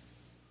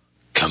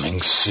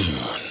 Coming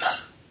soon.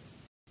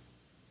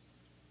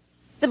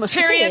 The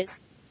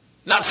Musketeers.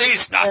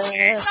 Nazis!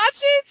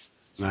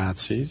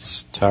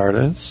 Nazis,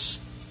 TARDIS.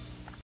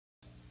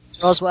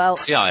 Roswell.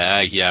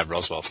 CIA, yeah,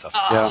 Roswell stuff.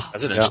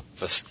 Presidential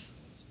office.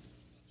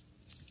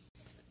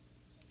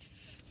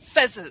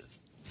 Fezzes.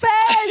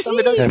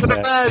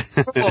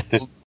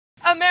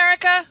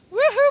 America.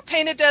 Woohoo!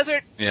 Painted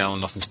desert. Yeah, well,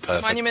 nothing's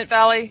perfect. Monument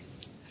Valley.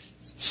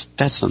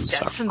 Stetsons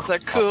are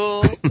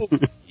cool.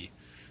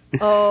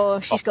 Oh,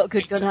 she's got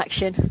good gun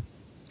action.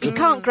 He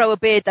can't grow a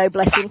beard though,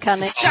 bless him,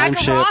 can he? Time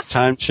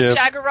ship.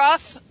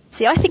 Jaggeroth.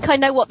 See, I think I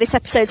know what this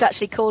episode's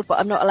actually called, but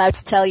I'm not allowed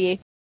to tell you.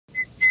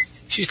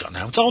 She's got an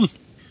out on.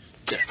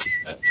 Dirty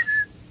bird.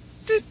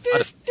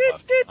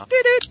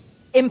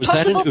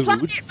 Impossible Was that an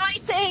planet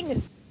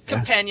writing!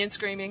 Companion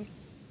screaming.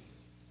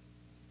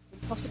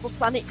 Impossible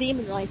planet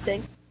demon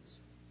writing.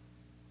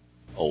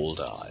 Old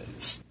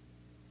eyes.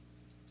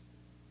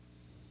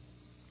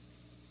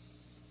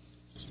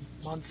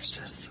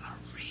 Monsters are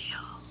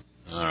real.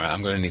 All right,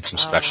 I'm going to need some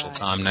special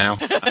time now.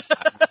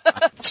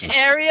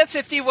 Area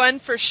 51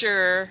 for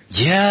sure.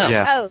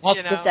 Yeah. Oh, What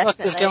you the know, fuck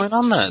is definitely. going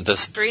on there?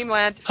 There's...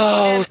 Dreamland.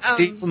 Oh, And,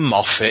 Stephen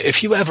Moffat.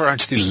 If you ever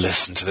actually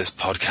listen to this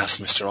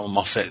podcast, Mr. Old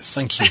Moffat,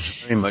 thank you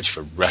very much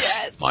for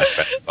rescuing my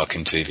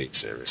fucking TV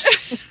series.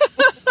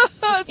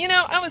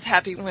 I was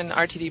happy when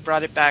RTD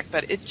brought it back,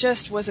 but it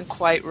just wasn't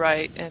quite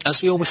right. And,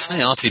 As we always say,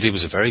 RTD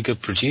was a very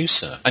good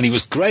producer, and he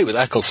was great with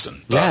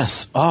Eccleston.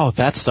 Yes. Oh,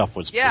 that stuff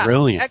was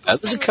brilliant.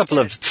 There's a couple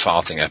of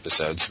farting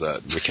episodes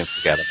that we can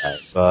forget about.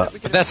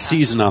 But that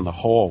season on the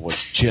whole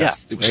was just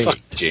it was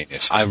fucking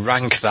genius. I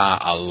rank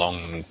that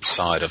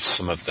alongside of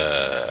some of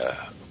the...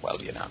 Well,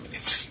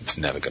 it's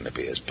never going to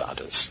be as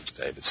bad as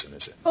Davidson,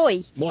 is it?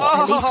 Oi.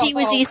 At least he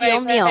was easy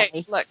on the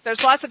eye. Look,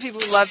 there's lots of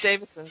people who love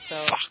Davidson, so...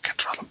 Fuck,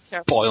 I'd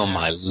rather boil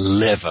my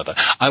liver.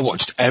 I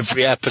watched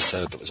every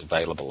episode that was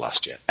available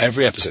last year.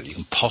 Every episode you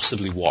can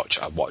possibly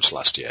watch, I watched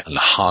last year. And the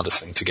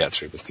hardest thing to get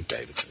through was the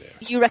Davidson era.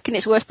 You reckon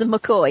it's worse than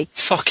McCoy?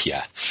 Fuck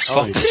yeah.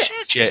 Fuck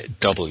shit,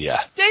 double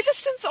yeah.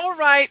 Davidson's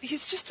alright,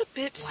 he's just a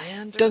bit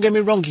bland. Don't get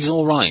me wrong, he's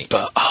alright.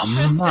 But,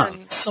 Tristan.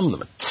 Man, some of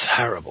them are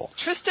terrible.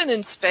 Tristan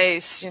in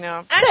space,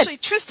 Actually,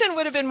 Tristan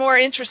would have been more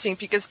interesting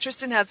because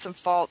Tristan had some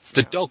faults.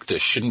 The Doctor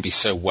shouldn't be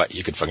so wet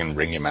you could fucking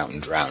wring him out and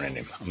drown in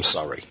him. I'm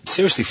sorry.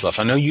 Seriously, Fluff,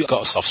 I know you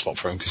got a soft spot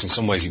for him because in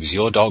some ways he was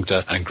your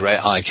Doctor and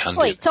great eye candy.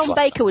 Wait, Tom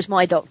Baker was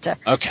my Doctor.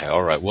 Okay,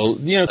 alright. Well,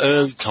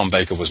 early Tom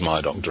Baker was my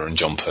Doctor and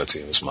John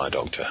Pertwee was my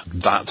Doctor.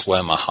 That's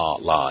where my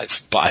heart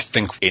lies. But I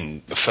think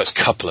in the first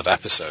couple of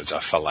episodes I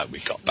felt like we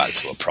got back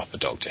to a proper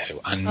Doctor Who.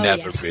 I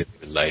never really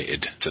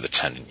related to the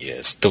Tennant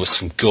years. There were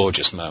some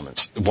gorgeous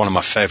moments. One of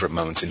my favourite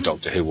moments in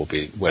Doctor Who will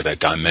be where their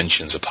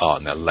dimensions apart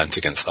and they're leant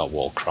against that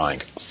wall crying.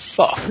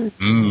 Fuck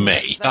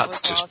me.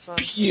 That's just awesome.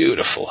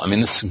 Beautiful. I mean,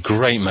 there's some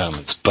great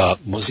moments,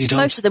 but was he done?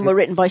 Most of them were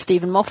written by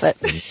Stephen Moffat.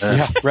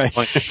 Yeah, right.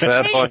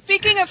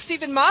 Speaking of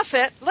Stephen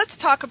Moffat, let's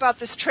talk about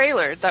this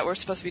trailer that we're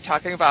supposed to be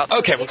talking about.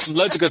 Okay, well, some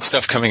loads of good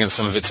stuff coming and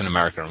some of it's in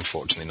America.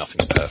 Unfortunately,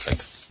 nothing's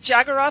perfect.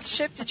 Jaggeroth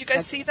ship, did you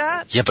guys see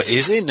that? Yeah, but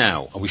is it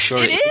now? Are we sure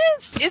it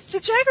is? It's the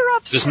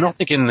Jaggeroth ship. There's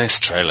nothing in this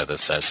trailer that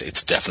says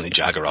it's definitely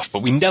Jaggeroth,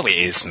 but we know it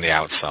is from the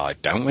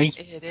outside, don't we?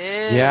 It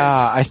is.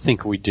 Yeah, I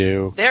think we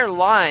do. They're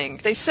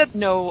lying. They said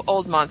no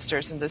old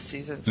monsters in this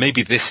season.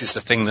 Maybe this is the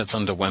thing that's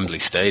under Wembley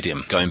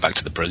Stadium, going back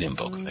to the Brilliant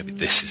book. Maybe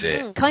this is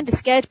it. Kind of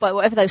scared by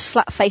whatever those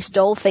flat-faced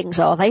doll things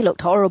are. They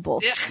looked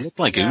horrible. Yeah. They look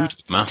like Ood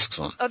with masks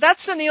on. Oh,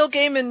 that's the Neil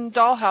Gaiman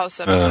Dollhouse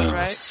episode,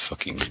 right?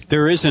 Fucking...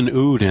 There is an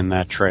Ood in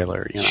that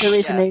trailer. There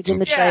is an Ood in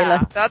the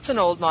trailer. That's an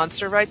old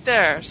monster right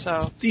there.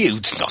 So the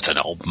Ood's not an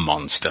old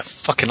monster.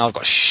 Fucking, I've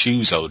got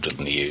shoes older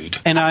than the Ood.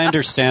 And I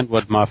understand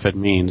what Muffet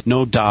means.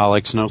 No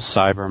Daleks, no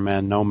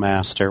Cybermen, no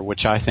Master,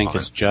 which I think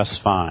is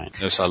just fine.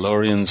 No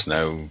Silurians,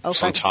 no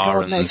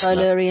Sontarans. No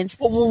Silurians.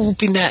 What will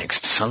be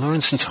next?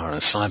 Silurians,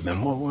 Sontarans,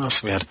 Cybermen. What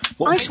else have we had?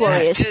 Ice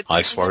Warriors.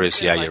 Ice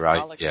Warriors, yeah, you're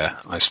right. Yeah,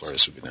 Ice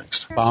Warriors would be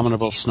next.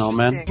 Abominable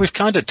Snowmen. We've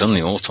kind of done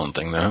the Auton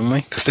thing, though, haven't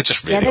we? Because they're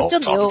just really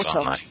Autons,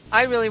 aren't they?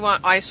 I really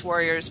want Ice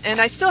Warriors. And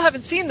I still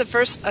haven't seen the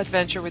first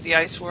adventure with the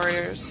Ice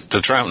Warriors. The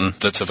Troughton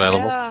that's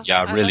available?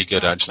 Yeah, really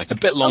good, actually. A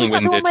bit long-winded. Is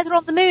that the one where they're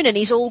on the moon and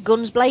he's all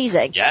guns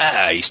blazing?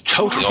 Yeah, he's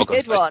totally all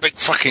guns. This big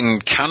fucking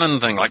cannon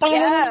thing. Like,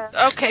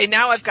 yeah. Okay,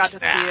 now I've got to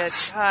see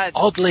it. God.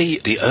 Oddly,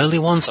 the early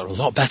ones are a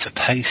lot better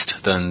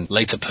paced than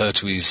later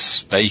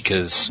Pertwee's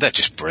Bakers. They're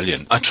just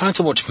brilliant. I tried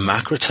to watch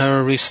Macra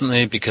Terror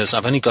recently because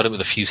I've only got it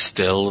with a few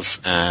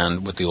stills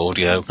and with the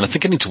audio. And I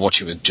think I need to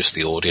watch it with just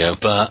the audio.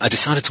 But I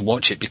decided to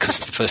watch it because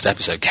the first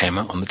episode came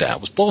out on the day I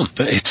was born.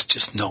 But it's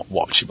just not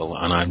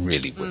watchable, and I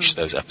really wish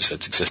those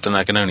episodes exist. And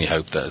I can only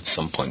hope that at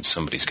some point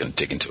somebody's going to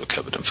dig into a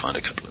cupboard and find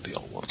a couple of the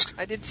old ones.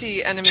 I did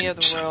see Enemy of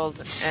the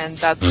World, and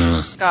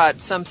that's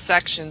got some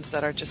sections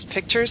that are just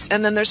pictures,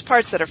 and then there's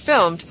parts that are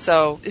filmed,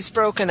 so it's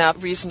broken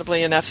up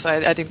reasonably enough so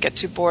I didn't get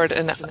too bored,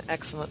 and that's an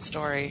excellent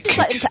story. Just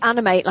like them to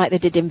animate like they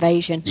did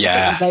Invasion.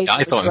 Yeah,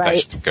 I thought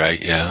Invasion was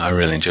great. Yeah, I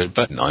really enjoyed it,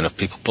 but not enough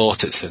people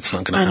bought it, so it's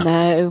not going to happen.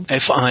 I know.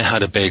 If I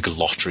had a big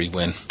lottery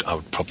win, I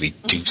would probably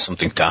do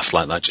something daft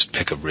like that, just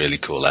pick a really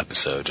cool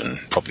episode and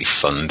probably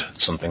fund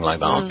something like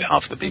that on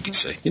behalf of the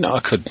BBC. You know, I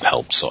could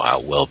help sort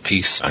out world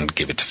peace and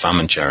give it to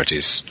famine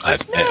charities.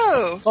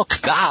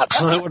 Fuck that.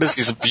 I want to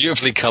see some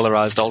beautifully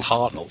colourised old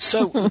Hartnell.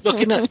 So,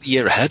 looking at the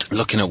year ahead,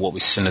 looking at what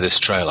we've seen in this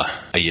trailer,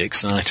 are you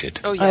excited?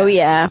 Oh, yeah. Oh,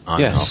 yeah.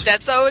 Yes.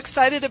 That's so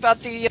excited about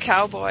the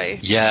cowboy.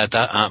 Yeah,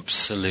 that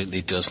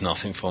absolutely does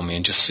nothing for me.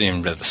 And just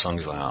seeing River Song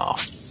is like, oh,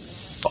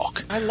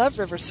 fuck. I love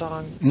River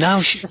Song.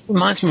 No, she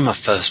reminds me of my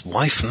first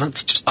wife, and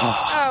that's just,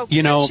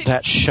 You know,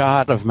 that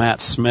shot of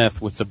Matt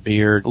Smith with the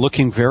beard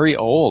looking very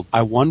old.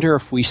 I wonder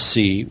if we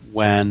see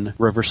when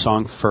River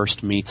Song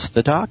first meets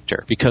the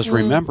Doctor. Because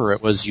remember,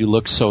 it was You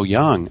Look So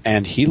Young,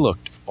 and he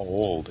looked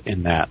old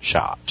in that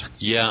shot.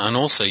 Yeah, and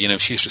also, you know,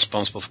 she's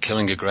responsible for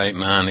killing a great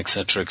man,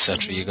 etc.,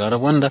 etc. You gotta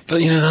wonder.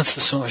 But, you know, that's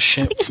the sort of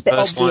shit. I think it's a bit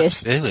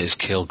obvious. What is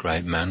kill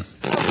great men.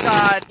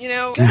 God, you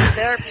know, go to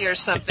therapy or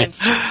something.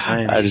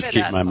 I just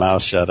keep my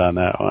mouth shut on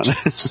that one.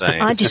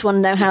 Same. I just want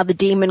to know how the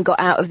demon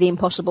got out of the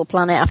impossible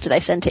planet after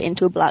they sent it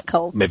into a black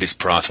hole. Maybe it's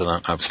prior to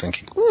that, I was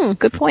thinking.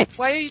 Good point.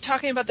 Why are you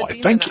talking about the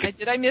demon? Thank you.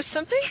 Did I miss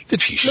something?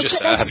 Did Fuchsia just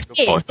say I had a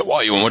good point?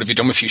 What have you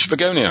done with Fuchsia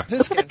Begonia?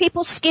 Look at the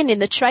people's skin in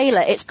the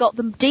trailer. It's got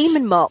the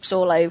demon marks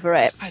all over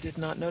it. I did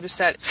not notice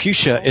that.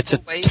 Fuchsia, it's a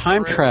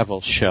time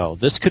travel show.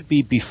 This could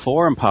be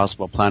before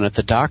Impossible Planet.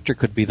 The Doctor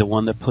could be the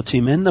one that puts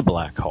him in the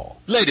black hole.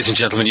 Ladies and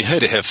gentlemen, you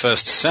heard it here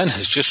first. Sen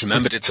has just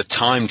remembered it's a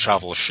time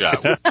travel show.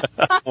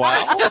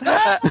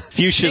 Wow.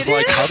 Fuchsia's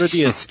like, how did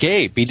he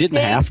escape? He didn't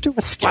have to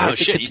escape. Wow,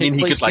 shit, you mean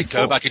he could, like,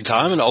 go back in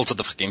time and alter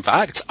the fucking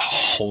facts? Oh,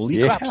 holy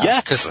crap. Yeah,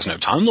 because there's no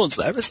Time Lords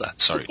there, is there?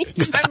 Sorry.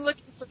 I'm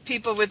looking for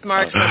people with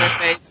marks on their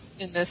face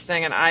in this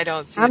thing, and I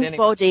don't see and it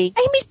anymore. Body.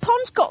 Amy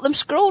Pond's got them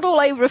scrawled all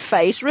over her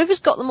face. River's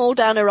got them all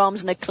down her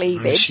arms and her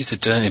cleavage. She's a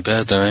dirty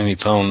bird, though, Amy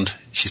Pond.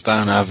 She's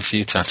bound to have a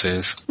few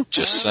tattoos.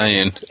 Just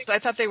saying. I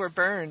thought they were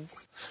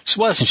burns.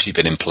 So why hasn't she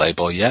been in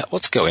Playboy yet?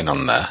 What's going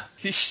on there?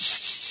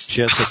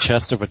 She has the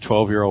chest of a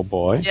 12-year-old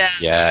boy.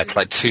 Yeah, it's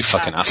like two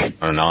fucking assholes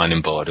on an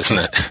ironing board, isn't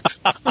it?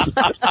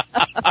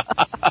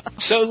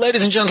 So,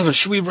 ladies and gentlemen,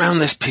 should we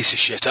round this piece of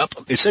shit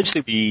up?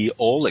 Essentially, we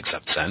all,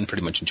 except Sen,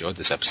 pretty much enjoyed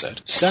this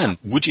episode. Sen,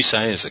 would you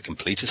say, as a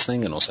completist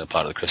thing and also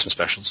part of the Christmas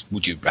specials,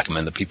 would you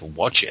recommend that people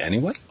watch it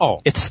anyway?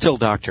 Oh, it's still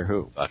Doctor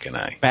Who. Fucking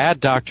A. Bad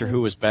Doctor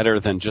Who is better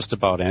than just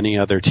about any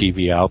other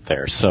TV out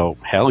there, so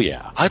hell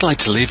yeah. I'd like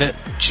to leave it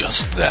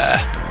just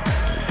there.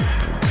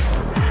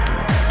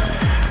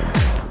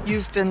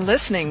 You've been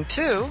listening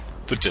to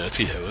The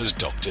Dirty Whoers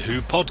Doctor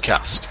Who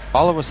podcast.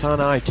 Follow us on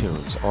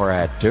iTunes or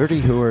at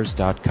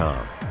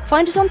dirtyhooers.com.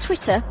 Find us on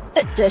Twitter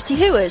at Dirty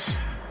Whoers.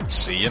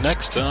 See you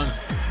next time.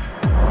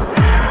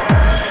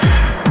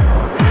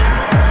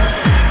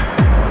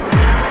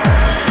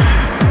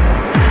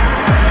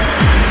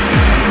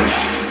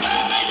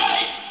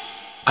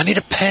 I need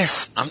a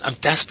piss. I'm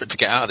desperate to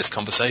get out of this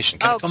conversation.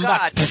 Can I come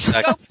back?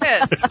 Go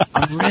piss.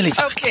 I'm really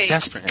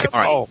desperate.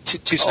 All right,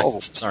 two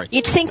seconds. Sorry.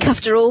 You'd think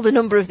after all the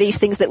number of these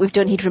things that we've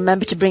done, he'd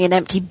remember to bring an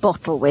empty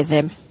bottle with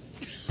him.